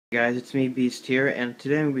Guys, it's me Beast here, and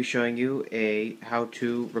today I'm going to be showing you how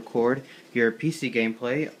to record your PC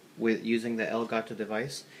gameplay with using the ElGato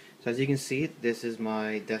device. So as you can see, this is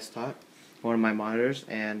my desktop, one of my monitors,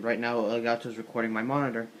 and right now ElGato is recording my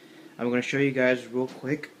monitor. I'm going to show you guys real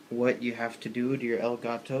quick what you have to do to your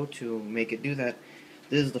ElGato to make it do that.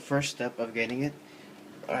 This is the first step of getting it.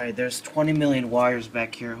 Alright, there's 20 million wires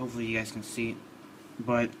back here, hopefully you guys can see,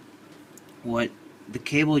 but what the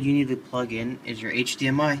cable you need to plug in is your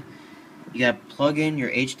HDMI. You gotta plug in your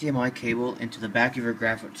HDMI cable into the back of your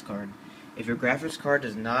graphics card. If your graphics card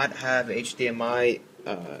does not have HDMI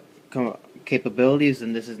capabilities,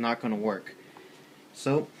 then this is not going to work.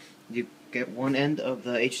 So you get one end of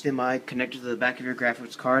the HDMI connected to the back of your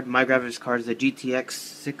graphics card. My graphics card is a GTX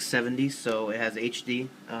 670, so it has HDMI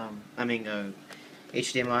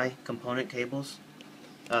component cables.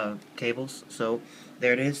 So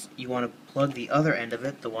there it is. You want to plug the other end of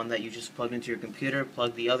it, the one that you just plugged into your computer,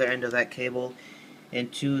 plug the other end of that cable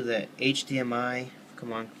into the HDMI,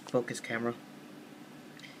 come on, focus camera,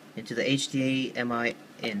 into the HDMI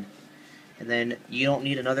in. And then you don't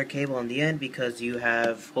need another cable on the end because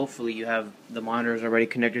hopefully you have the monitors already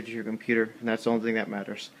connected to your computer, and that's the only thing that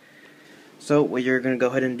matters. So what you're going to go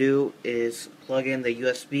ahead and do is plug in the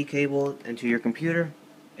USB cable into your computer,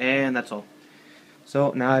 and that's all.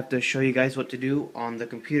 So now I have to show you guys what to do on the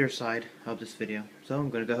computer side of this video. So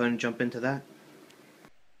I'm going to go ahead and jump into that.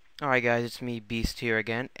 Alright guys, it's me Beast here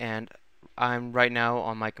again, and I'm right now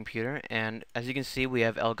on my computer, and as you can see we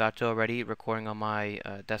have ElGato already recording on my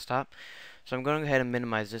desktop. So I'm going to go ahead and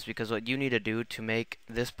minimize this because what you need to do to make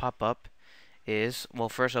this pop up is, well,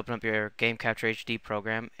 first open up your Game Capture HD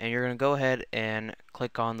program, and you're going to go ahead and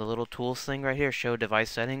click on the little tools thing right here, show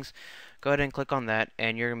device settings. Go ahead and click on that,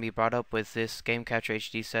 and you're going to be brought up with this Game Capture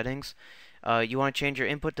HD settings. You want to change your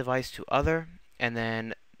input device to other, and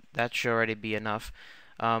then that should already be enough.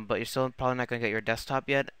 But you're still probably not going to get your desktop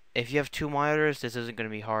yet. If you have two monitors, this isn't going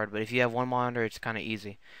to be hard, but if you have one monitor, it's kind of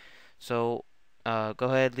easy. So go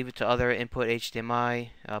ahead, leave it to other, input HDMI,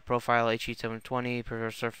 profile HE720,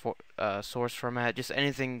 prefer source format, just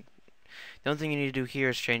anything. The only thing you need to do here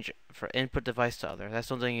is change for input device to other. That's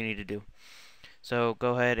the only thing you need to do. So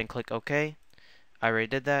go ahead and click OK. I already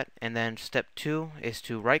did that. And then step 2 is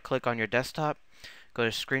to right click on your desktop, go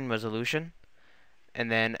to screen resolution,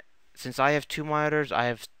 and then since I have two monitors, I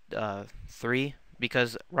have 3,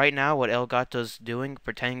 because right now what ElGato's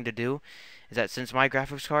pretending to do, is that since my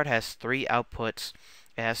graphics card has 3 outputs,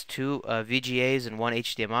 it has 2 VGAs and 1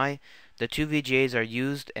 HDMI. The 2 VGAs are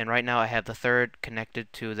used, and right now I have the third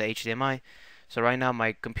connected to the HDMI. So right now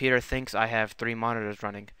my computer thinks I have 3 monitors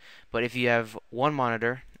running. But if you have one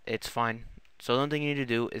monitor, it's fine. So the only thing you need to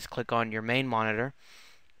do is click on your main monitor,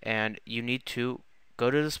 and you need to go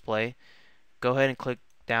to display, go ahead and click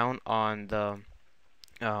down on the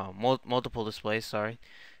multiple displays, sorry.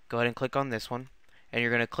 Go ahead and click on this one, and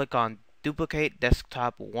you're going to click on duplicate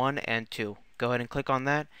desktop 1 and 2. Go ahead and click on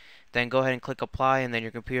that, then go ahead and click apply, and then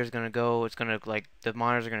your computer is going to go, it's going to, like, the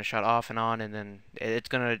monitors are going to shut off and on, and then it's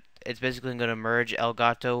basically going to merge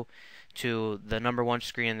ElGato to the number 1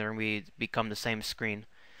 screen, and then we become the same screen.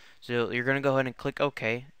 So you're going to go ahead and click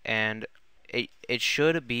OK, and it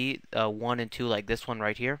should be 1 and 2 like this one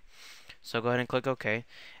right here. So go ahead and click OK. And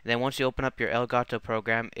then once you open up your ElGato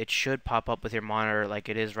program, it should pop up with your monitor like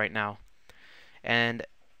it is right now. And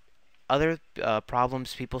other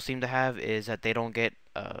problems people seem to have is that they don't get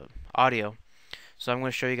audio. So I'm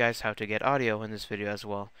going to show you guys how to get audio in this video as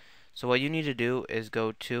well. So what you need to do is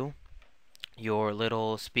go to your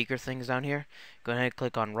little speaker things down here. Go ahead and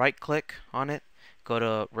click on right click on it. Go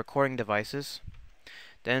to recording devices.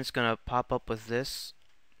 Then it's going to pop up with this.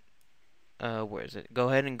 Where is it? Go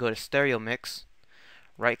ahead and go to stereo mix,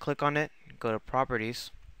 right click on it, go to properties,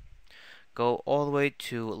 go all the way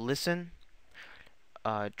to listen,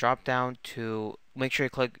 drop down to, make sure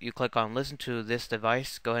you click on listen to this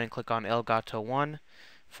device, go ahead and click on ElGato 1,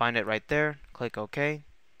 find it right there, click OK,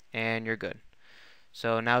 and you're good.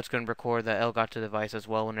 So now it's going to record the ElGato device as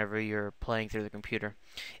well whenever you're playing through the computer.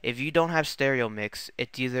 If you don't have stereo mix,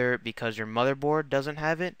 it's either because your motherboard doesn't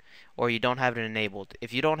have it or you don't have it enabled.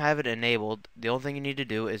 If you don't have it enabled, the only thing you need to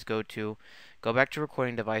do is go back to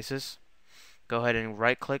recording devices, go ahead and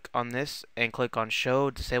right click on this and click on show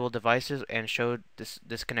disabled devices and show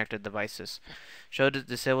disconnected devices. Show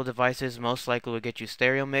disabled devices most likely will get you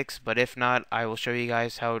stereo mix, but if not, I will show you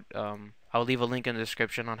guys how I'll leave a link in the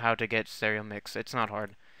description on how to get stereo mix. It's not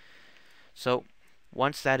hard. So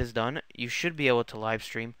once that is done, you should be able to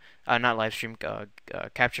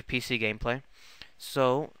capture PC gameplay.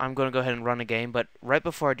 So I'm going to go ahead and run a game, but right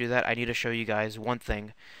before I do that, I need to show you guys one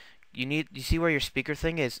thing. you see where your speaker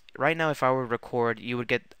thing is? Right now, if I were to record,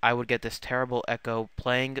 I would get this terrible echo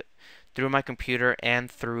playing through my computer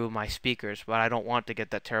and through my speakers, but I don't want to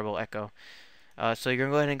get that terrible echo. So you're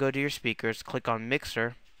gonna go ahead and go to your speakers, click on Mixer,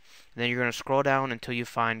 and then you're gonna scroll down until you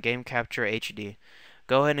find Game Capture HD.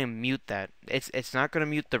 Go ahead and mute that. It's not gonna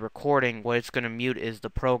mute the recording. What it's gonna mute is the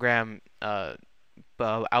program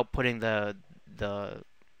outputting the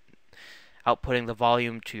outputting the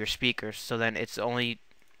volume to your speakers. So then the only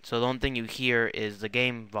thing you hear is the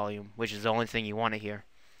game volume, which is the only thing you want to hear.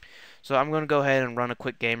 So I'm going to go ahead and run a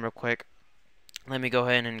quick game real quick. Let me go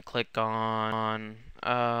ahead and click on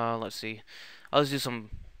let's see. I'll just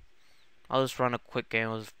run a quick game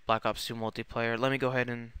with Black Ops 2 multiplayer. Let me go ahead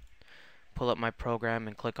and pull up my program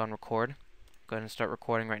and click on record. Go ahead and start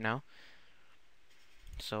recording right now.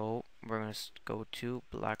 So we're going to go to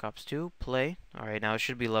Black Ops 2, play. Alright, now it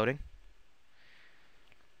should be loading.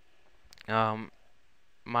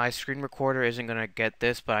 My screen recorder isn't going to get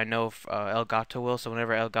this, but I know if ElGato will, so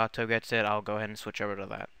whenever ElGato gets it, I'll go ahead and switch over to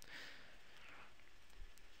that.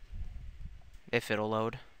 If it'll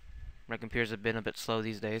load. My computers have been a bit slow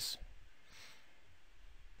these days.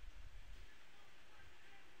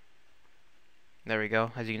 There we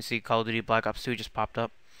go. As you can see, Call of Duty Black Ops 2 just popped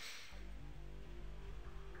up.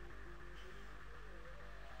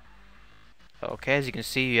 Okay, as you can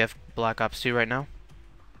see, you have Black Ops 2 right now.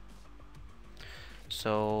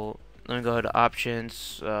 So let me go to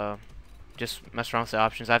options. Just mess around with the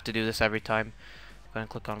options. I have to do this every time. Go ahead and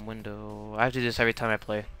click on window. I have to do this every time I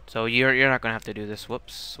play. So you're not gonna have to do this.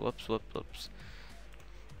 Whoops.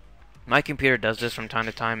 My computer does this from time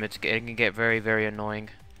to time. It can get very, very annoying.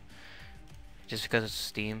 Just because it's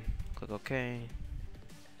Steam. Click OK.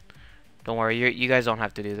 Don't worry, you guys don't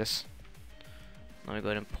have to do this. Let me go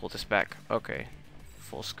ahead and pull this back. Okay.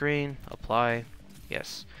 Full screen. Apply.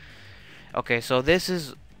 Yes. Okay, so this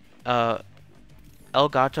is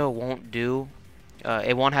ElGato won't do.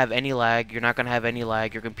 It won't have any lag. You're not gonna have any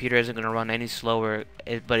lag. Your computer isn't gonna run any slower.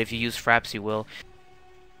 But if you use Fraps, you will.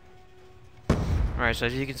 Alright, so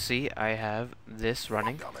as you can see, I have this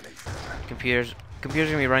running. Computer's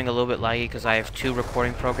gonna be running a little bit laggy because I have two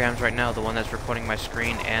recording programs right now. The one that's recording my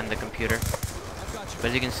screen and the computer. But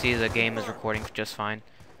as you can see, the game is recording just fine.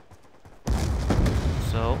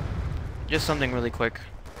 So, just something really quick.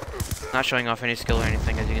 Not showing off any skill or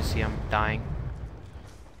anything. As you can see, I'm dying.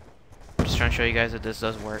 Just trying to show you guys that this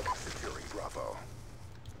does work. Securing Bravo.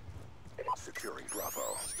 Securing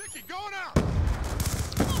Bravo. Sticky, going out.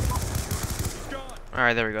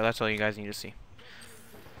 Alright, there we go. That's all you guys need to see.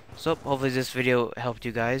 So, hopefully this video helped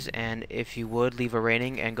you guys, and if you would, leave a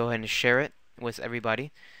rating and go ahead and share it with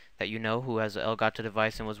everybody that you know who has an ElGato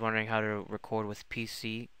device and was wondering how to record with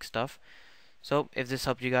PC stuff. So, if this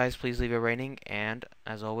helped you guys, please leave a rating, and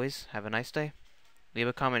as always, have a nice day. Leave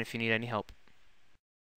a comment if you need any help.